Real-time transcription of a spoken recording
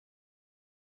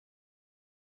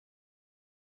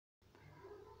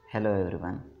Hello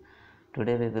everyone.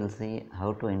 Today we will see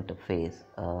how to interface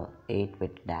a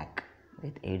 8-bit DAC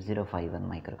with 8051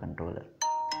 microcontroller.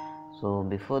 So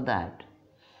before that,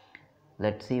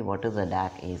 let's see what is a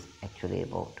DAC is actually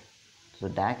about. So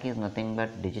DAC is nothing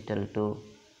but digital to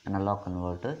analog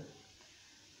converter,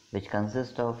 which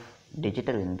consists of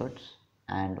digital inputs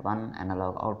and one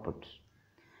analog outputs.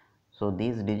 So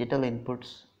these digital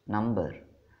inputs number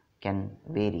can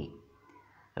vary.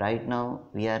 Right now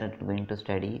we are going to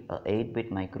study a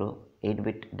 8-bit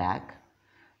DAC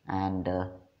and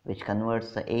which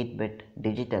converts the 8-bit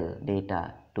digital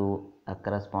data to a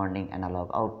corresponding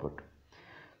analog output.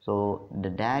 So the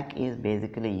DAC is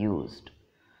basically used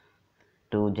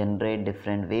to generate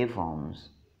different waveforms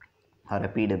or a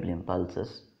PWM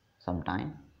pulses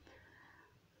sometime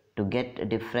to get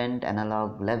different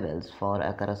analog levels for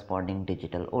a corresponding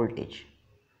digital voltage.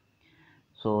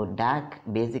 So DAC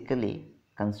basically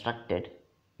constructed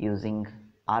using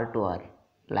R2R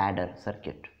ladder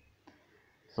circuit.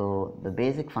 So the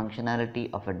basic functionality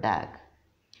of a DAC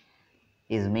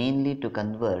is mainly to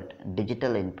convert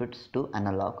digital inputs to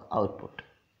analog output.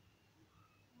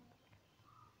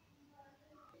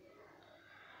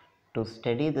 To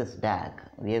study this DAC,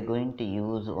 we are going to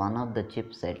use one of the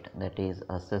chipset, that is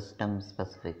a system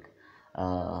specific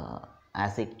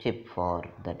ASIC chip for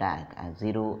the DAC as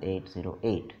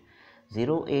 0808.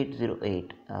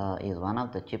 0808 is one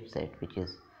of the chipset which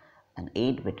is an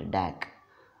 8-bit DAC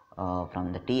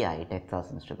from the TI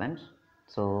Texas Instruments,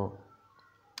 so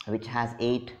which has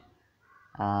 8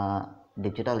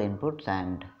 digital inputs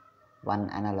and 1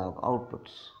 analog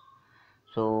outputs.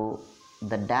 So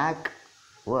the DAC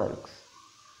works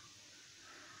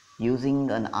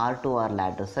using an R2R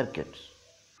ladder circuit.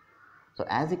 So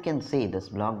as you can see this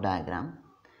block diagram,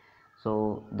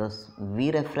 so this V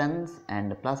reference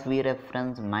and plus V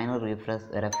reference minor reference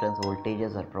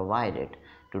voltages are provided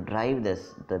to drive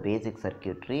the basic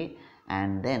circuitry,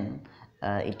 and then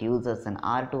it uses an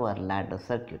R2R ladder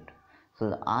circuit. So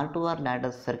the R2R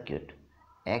ladder circuit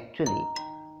actually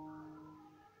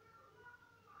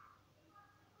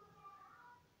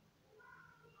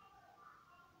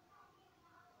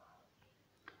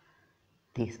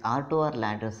this R2R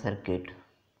ladder circuit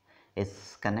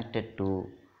is connected to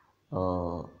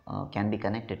can be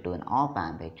connected to an op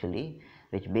amp actually,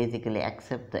 which basically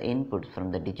accepts the inputs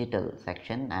from the digital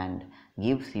section and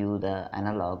gives you the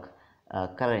analog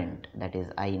current, that is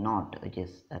I0, which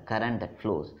is a current that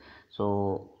flows.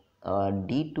 So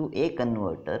D to A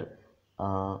converter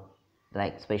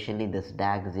like especially this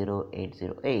DAC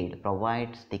 0808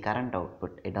 provides the current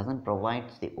output. It doesn't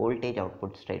provide the voltage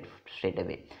output straight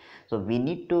away. So we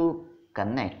need to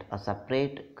connect a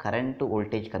separate current to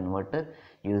voltage converter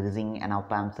using an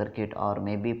op amp circuit, or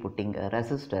maybe putting a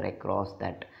resistor across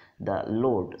that the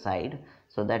load side,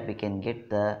 so that we can get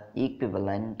the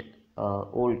equivalent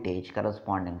voltage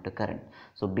corresponding to current.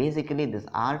 So basically this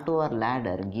R2R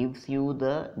ladder gives you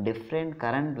the different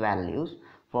current values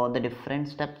for the different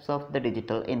steps of the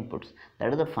digital inputs.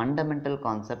 That is the fundamental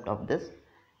concept of this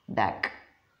DAC.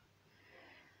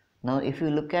 Now if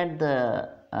you look at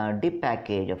the DIP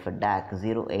package of a DAC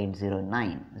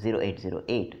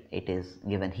 0808, it is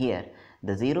given here.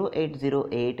 The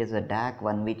 0808 is a DAC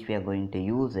one which we are going to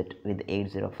use it with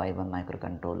 8051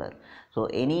 microcontroller. So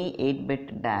any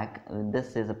 8-bit DAC,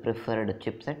 this is a preferred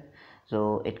chipset.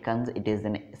 So it is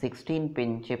an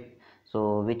 16-pin chip,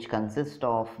 so which consists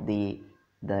of the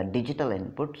digital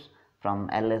inputs from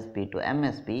LSB to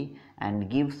MSB and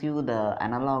gives you the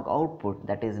analog output,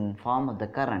 that is in form of the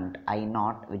current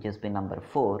I0, which is pin number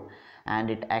 4,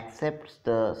 and it accepts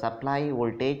the supply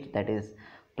voltage, that is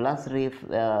plus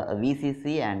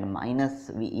VCC and minus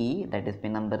VE, that is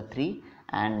pin number 3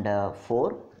 and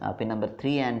 4. Pin number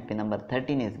 3 and pin number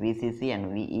 13 is VCC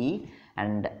and VE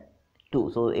and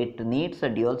 2. So it needs a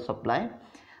dual supply,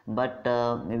 but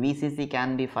VCC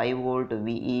can be 5 volt,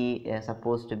 VE is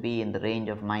supposed to be in the range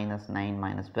of -9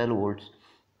 -12 volts,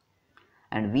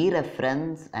 and V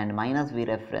reference and minus V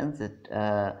reference, it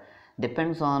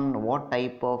depends on what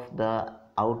type of the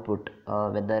output,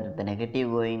 whether the negative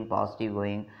going, positive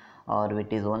going, or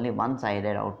it is only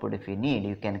one-sided output. If you need,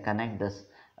 you can connect this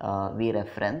V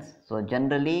reference. So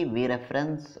generally V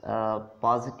reference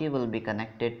positive will be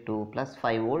connected to plus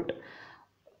 5 volt.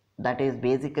 That is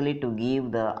basically to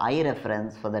give the I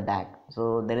reference for the DAC.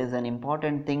 So there is an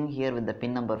important thing here with the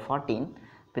pin number 14.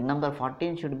 Pin number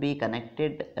 14 should be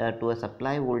connected to a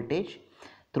supply voltage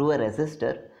through a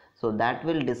resistor. So that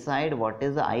will decide what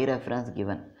is the I reference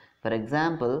given. For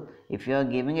example, if you are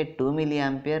giving it 2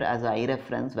 milliampere as a I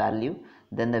reference value,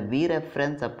 then the V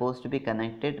reference supposed to be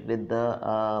connected with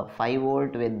the 5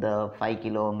 volt with the 5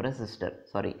 kilo ohm resistor,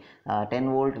 10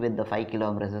 volt with the 5 kilo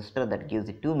ohm resistor, that gives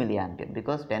it 2 milliampere,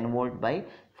 because 10 volt by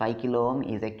 5 kilo ohm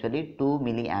is actually 2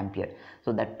 milliampere.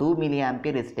 So that 2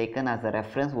 milliampere is taken as a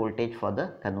reference voltage for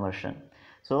the conversion.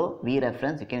 So V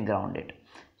reference, you can ground it.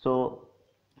 So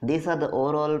these are the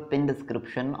overall pin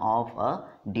description of a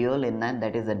dual inline,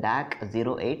 that is a DAC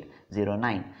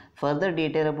 0809. Further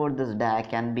detail about this DAC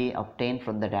can be obtained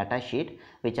from the data sheet,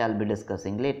 which I will be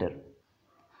discussing later.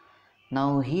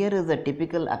 Now here is a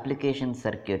typical application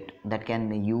circuit that can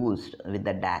be used with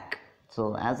the DAC.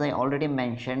 So as I already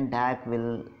mentioned, DAC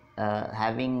will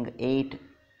having 8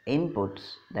 inputs,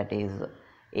 that is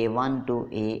A1 to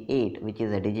A8, which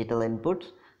is a digital inputs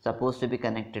supposed to be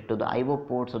connected to the IO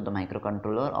ports of the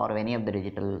microcontroller or any of the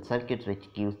digital circuits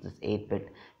which gives this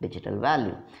 8-bit digital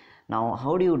value. Now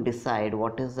how do you decide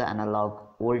what is the analog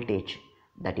voltage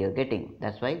that you are getting?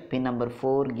 That's why pin number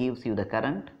 4 gives you the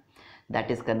current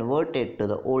that is converted to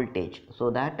the voltage,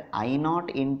 so that I0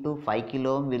 into 5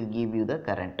 kilo ohm will give you the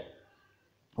current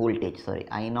voltage,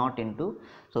 I0 into,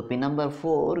 so pin number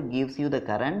 4 gives you the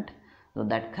current. So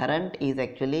that current is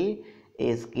actually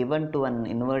is given to an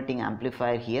inverting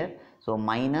amplifier here, so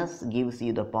minus gives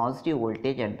you the positive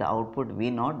voltage at the output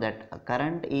V0. That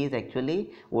current is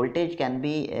actually, voltage can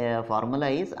be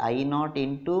formalized I0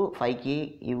 into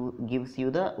 5k gives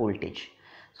you the voltage.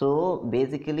 So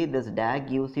basically this DAC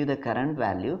gives you the current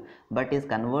value but is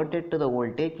converted to the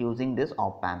voltage using this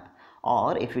op amp.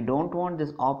 Or if you don't want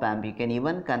this op amp, you can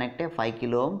even connect a 5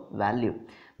 kilo ohm value,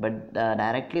 but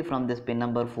directly from this pin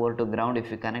number 4 to ground, if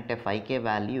you connect a 5k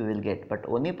value, you will get, but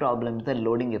only problem is the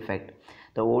loading effect.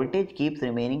 The voltage keeps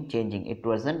remaining changing, it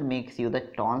doesn't makes you the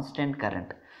constant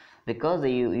current, because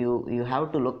you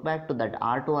have to look back to that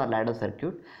R2R ladder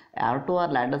circuit.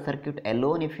 R2R ladder circuit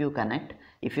alone, if you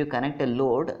connect a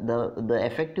load, the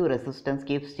effective resistance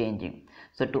keeps changing.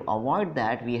 So to avoid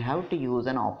that, we have to use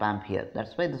an op amp here.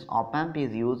 That's why this op amp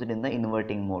is used in the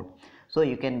inverting mode, so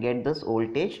you can get this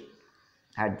voltage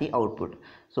at the output.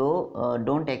 So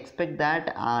don't expect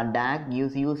that DAC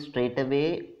gives you straight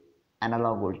away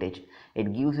analog voltage.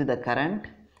 It gives you the current,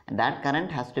 and that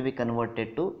current has to be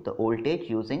converted to the voltage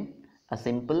using a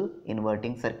simple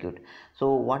inverting circuit.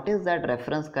 So what is that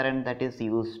reference current that is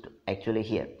used actually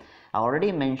here? I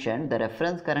already mentioned the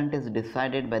reference current is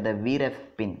decided by the Vref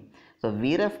pin. So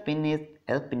Vref pin is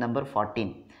pin number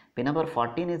 14. Pin number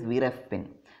 14 is Vref pin.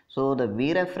 So the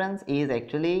V reference is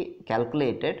actually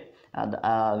calculated,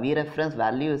 the V reference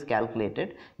value is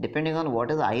calculated depending on what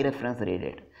is I reference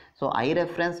rated. So I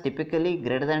reference typically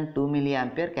greater than 2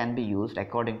 milliampere can be used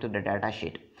according to the data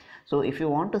sheet. So if you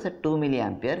want to set 2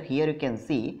 milliampere, here you can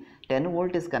see 10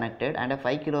 volt is connected and a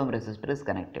 5 kilo ohm resistor is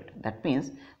connected. That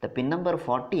means the pin number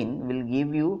 14 will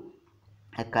give you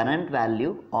a current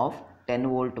value of 10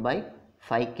 volt by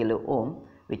 5 kilo ohm,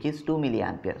 which is 2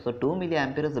 milliampere. So 2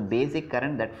 milliampere is the basic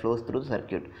current that flows through the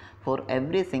circuit for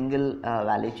every single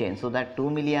value chain. So that 2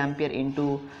 milliampere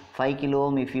into 5 kilo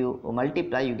ohm, if you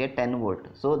multiply, you get 10 volt.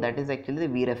 So that is actually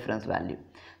the V reference value.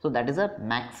 So that is a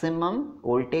maximum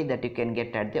voltage that you can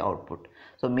get at the output.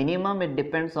 So minimum, it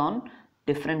depends on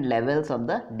different levels of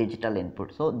the digital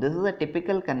input. So this is a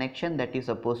typical connection that you're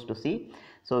supposed to see.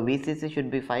 So VCC should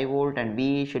be 5 volt and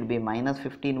VE should be minus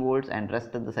 15 volts, and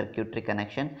rest of the circuitry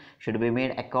connection should be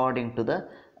made according to the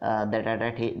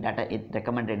data it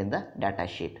recommended in the data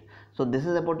sheet. So this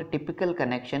is about a typical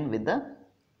connection with the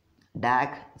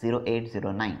DAC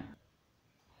 0809.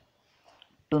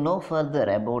 To know further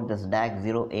about this DAC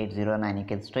 0809, you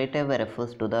can straight away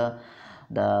refers to the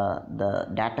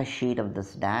data sheet of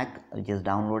this DAC, which is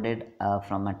downloaded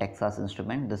from a Texas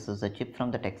Instrument. This is a chip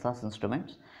from the Texas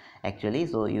Instruments actually.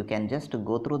 So you can just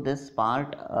go through this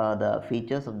part, the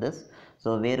features of this,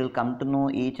 so where you'll come to know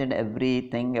each and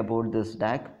everything about this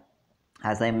DAC.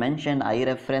 As I mentioned, I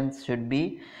reference should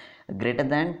be greater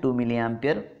than 2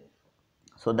 milliampere,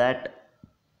 so that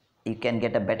you can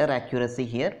get a better accuracy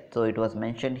here. So it was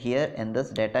mentioned here in this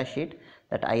data sheet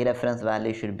that I reference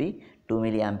value should be 2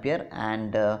 milliampere,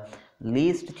 and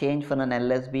least change for an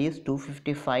LSB is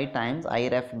 255 times I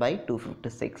ref by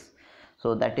 256.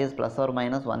 So that is plus or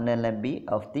minus 1 LSB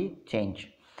of the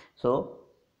change. So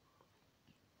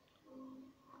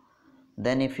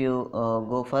then if you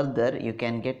go further, you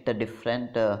can get the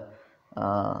different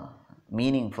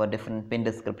meaning for different pin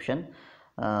description.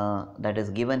 That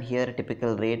is given here,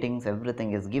 typical ratings,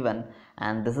 everything is given,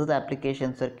 and this is the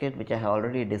application circuit which I have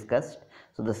already discussed.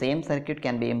 So the same circuit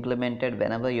can be implemented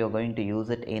whenever you are going to use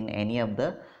it in any of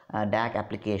the DAC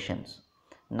applications.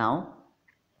 Now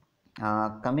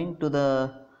coming to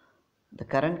the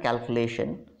current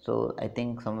calculation. So I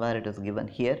think somewhere it is given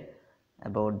here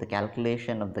about the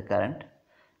calculation of the current.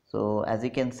 So as you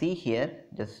can see here,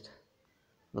 just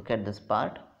look at this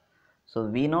part. So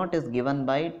V0 is given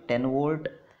by 10 volt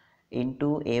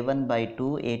into A1 by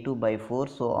 2, A2 by 4,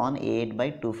 so on, A8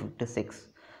 by 256.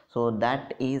 So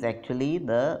that is actually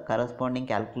the corresponding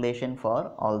calculation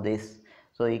for all this.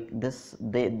 So this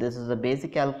is a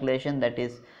basic calculation that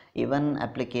is even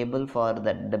applicable for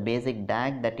the basic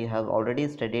DAC that you have already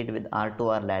studied with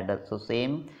R2R ladder. So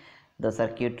same the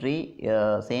circuitry,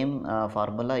 same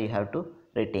formula you have to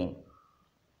retain.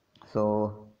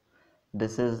 So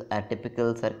this is a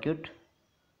typical circuit,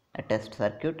 a test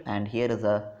circuit, and here is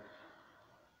a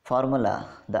formula.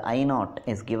 The I0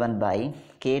 is given by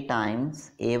K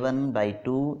times A1 by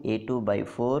 2, A2 by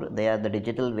 4, they are the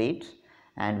digital weights,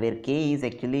 and where K is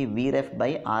actually Vref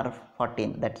by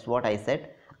R14, that's what I said,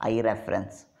 I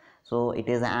reference. So it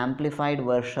is an amplified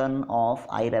version of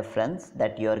I reference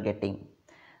that you are getting.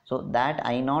 So that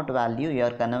I0 value you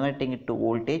are converting it to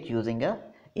voltage using a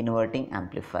inverting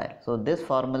amplifier. So this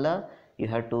formula you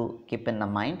have to keep in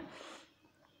mind.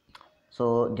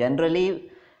 So generally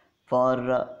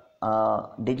for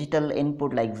digital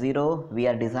input like 0, we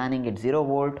are designing it 0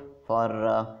 volt.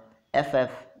 For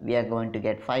FF, we are going to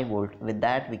get 5 volt. With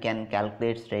that we can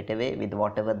calculate straight away with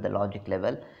whatever the logic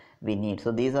level we need.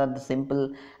 So these are the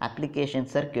simple application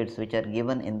circuits which are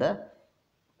given in the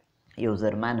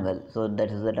user manual. So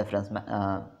that is the reference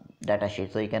data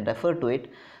sheet, so you can refer to it.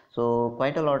 So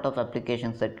quite a lot of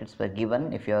application circuits were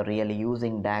given if you are really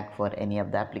using DAC for any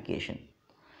of the application.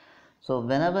 So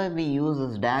whenever we use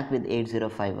this DAC with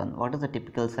 8051, what is the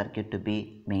typical circuit to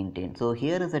be maintained? So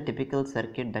here is a typical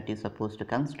circuit that is supposed to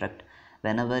construct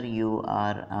whenever you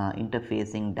are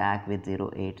interfacing DAC with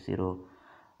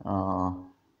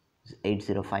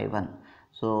 8051.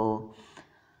 So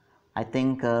I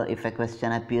think if a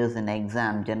question appears in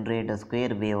exam, generate a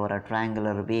square wave or a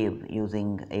triangular wave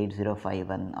using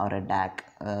 8051 or a DAC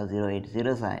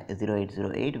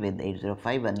 0808 with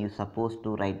 8051, you are supposed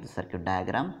to write the circuit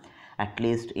diagram, at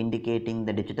least indicating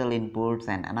the digital inputs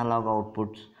and analog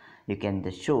outputs you can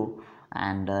just show,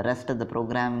 and rest of the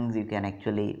programmings you can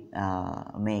actually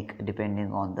make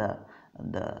depending on the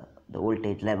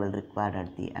voltage level required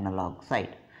at the analog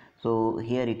side. So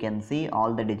here you can see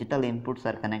all the digital inputs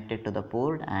are connected to the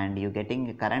port, and you getting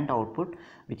a current output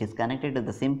which is connected to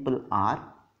the simple R.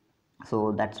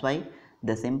 So that's why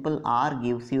the simple R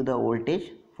gives you the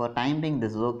voltage. For time being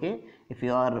this is okay. If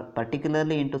you are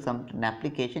particularly into some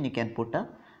application, you can put a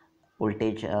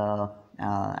voltage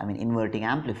inverting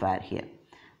amplifier here.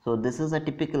 So this is a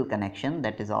typical connection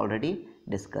that is already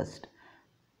discussed.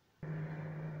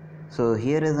 So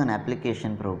here is an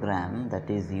application program that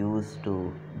is used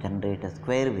to generate a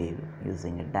square wave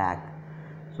using a DAC.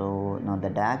 So now the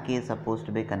DAC is supposed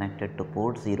to be connected to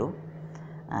port 0,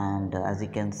 and as you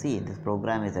can see, this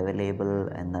program is available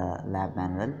in the lab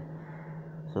manual.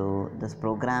 So this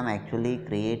program actually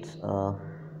creates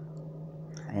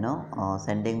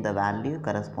sending the value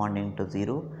corresponding to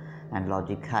 0 and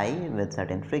logic high with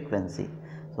certain frequency.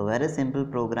 So very simple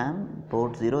program.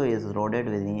 Port 0 is loaded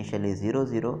with initially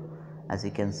 00, as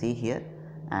you can see here,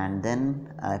 and then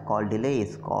call delay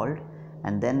is called,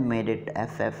 and then made it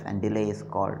FF and delay is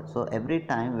called. So every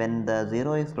time when the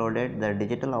 0 is loaded, the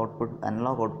digital output,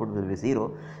 analog output will be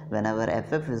 0. Whenever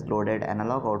FF is loaded,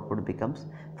 analog output becomes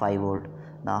 5 volt.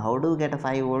 Now how do you get a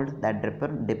 5 volt? That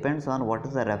depends on what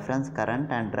is the reference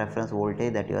current and reference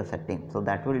voltage that you are setting. So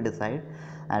that will decide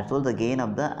as well the gain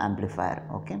of the amplifier.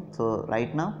 Okay, so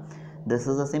right now this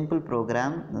is a simple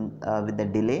program with the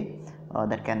delay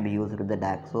that can be used with the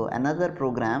DAC. So another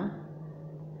program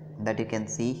that you can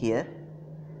see here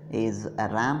is a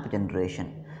ramp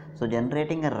generation. So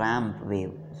generating a ramp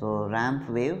wave. So ramp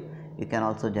wave you can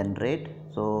also generate.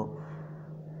 So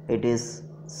it is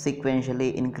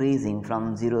sequentially increasing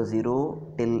from 00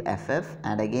 till FF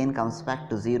and again comes back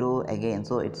to 0 again.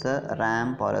 So it's a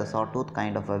ramp or a sawtooth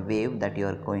kind of a wave that you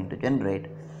are going to generate.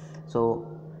 So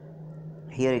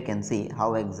here you can see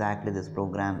how exactly this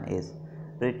program is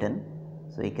written.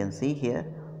 So you can see here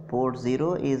port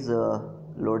 0 is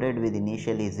loaded with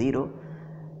initially 0.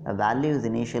 A value is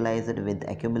initialized with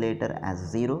accumulator as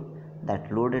 0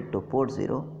 that loaded to port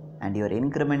 0, and you are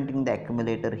incrementing the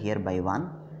accumulator here by 1,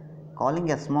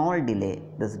 calling a small delay.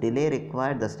 This delay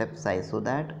required the step size, so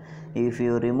that if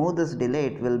you remove this delay,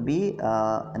 it will be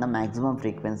in a maximum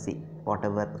frequency,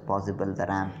 whatever possible the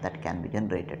ramp that can be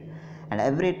generated. And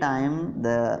every time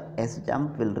the S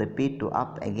jump will repeat to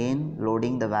up, again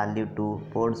loading the value to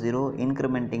port 0,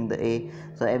 incrementing the A.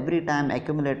 So every time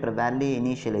accumulator value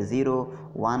initially 0,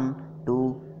 1,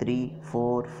 2, 3,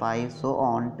 4, 5, so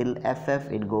on till FF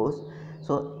it goes.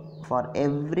 So for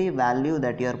every value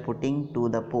that you are putting to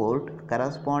the port,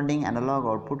 corresponding analog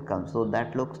output comes. So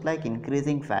that looks like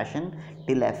increasing fashion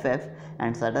till FF,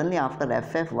 and suddenly after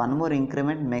FF one more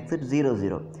increment makes it 0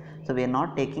 0. So we are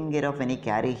not taking care of any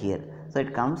carry here, so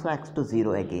it comes back to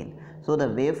 0 again. So the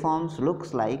waveforms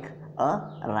looks like a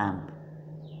ramp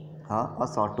or a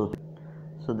sawtooth.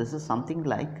 So this is something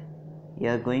like you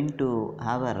are going to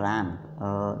have a ramp,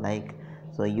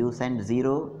 so you send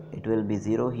 0, it will be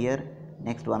 0 here,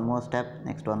 next one more step,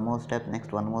 next one more step,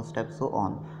 next one more step, so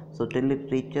on. So till it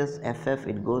reaches FF,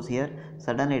 it goes here,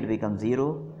 suddenly it becomes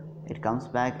 0, it comes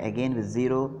back again with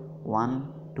 0,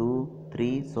 1, 2,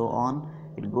 3, so on.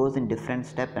 It goes in different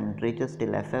step and reaches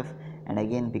till FF and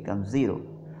again becomes 0.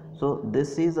 So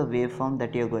this is a waveform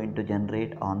that you are going to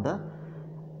generate on the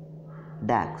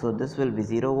DAC. So this will be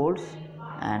 0 volts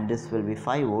and this will be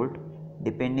 5 volt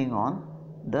depending on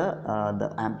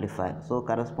the amplifier. So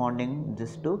corresponding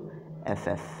this to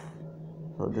FF.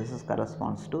 So this is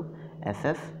corresponds to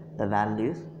FF. The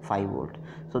value is 5 volt.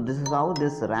 So this is how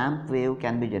this ramp wave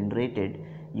can be generated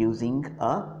using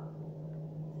a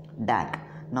DAC.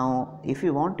 Now if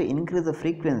you want to increase the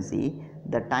frequency,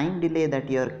 the time delay that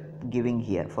you are giving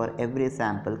here for every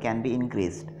sample can be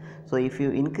increased. So if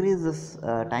you increase this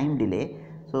time delay,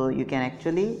 so you can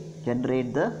actually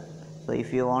generate so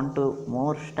if you want to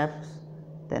more steps,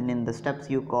 then in the steps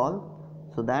you call,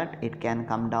 so that it can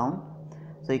come down.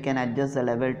 So you can adjust the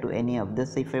level to any of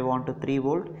this. If I want to 3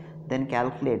 volt, then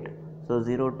calculate, so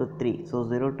 0 to 3, so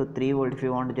 0 to 3 volt if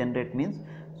you want to generate means,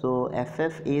 so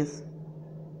FF is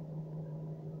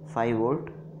 5 volt,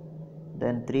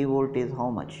 then 3 volt is how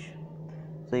much?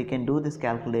 So you can do this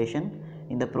calculation.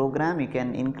 In the program you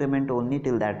can increment only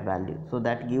till that value, so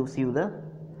that gives you the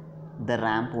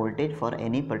ramp voltage for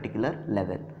any particular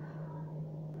level.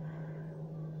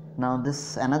 Now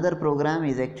this another program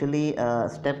is actually a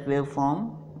step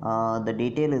waveform. The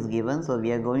detail is given, so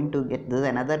we are going to get this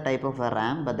another type of a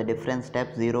ramp, but the different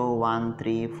steps 0, 1,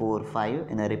 3, 4, 5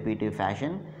 in a repetitive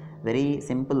fashion. Very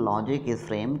simple logic is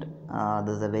framed.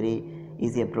 This is a very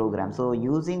easier program. So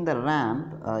using the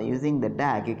ramp, using the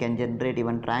DAC, you can generate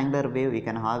even triangular wave. You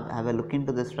can have a look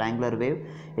into this triangular wave.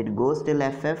 It goes till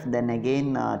FF, then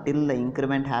again till the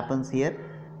increment happens here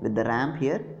with the ramp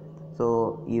here.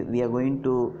 So we are going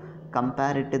to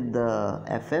compare it with the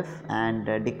FF and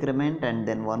decrement, and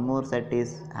then one more set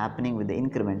is happening with the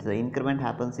increment. So increment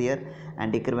happens here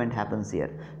and decrement happens here.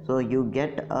 So you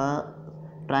get a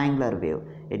triangular wave.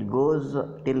 It goes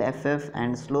till FF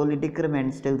and slowly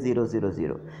decrements till 0 0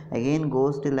 0, again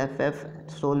goes till FF,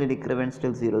 slowly decrements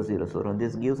till 0 0 0.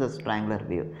 This gives us triangular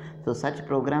wave. So such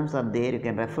programs are there, you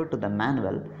can refer to the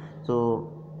manual.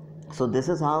 So this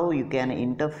is how you can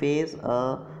interface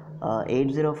a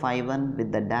 8051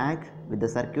 with the DAC with the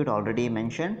circuit already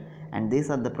mentioned, and these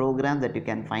are the programs that you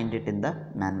can find it in the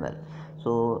manual.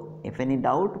 So if any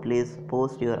doubt, please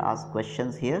post your ask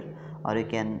questions here, or you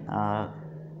can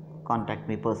contact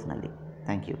me personally.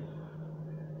 Thank you.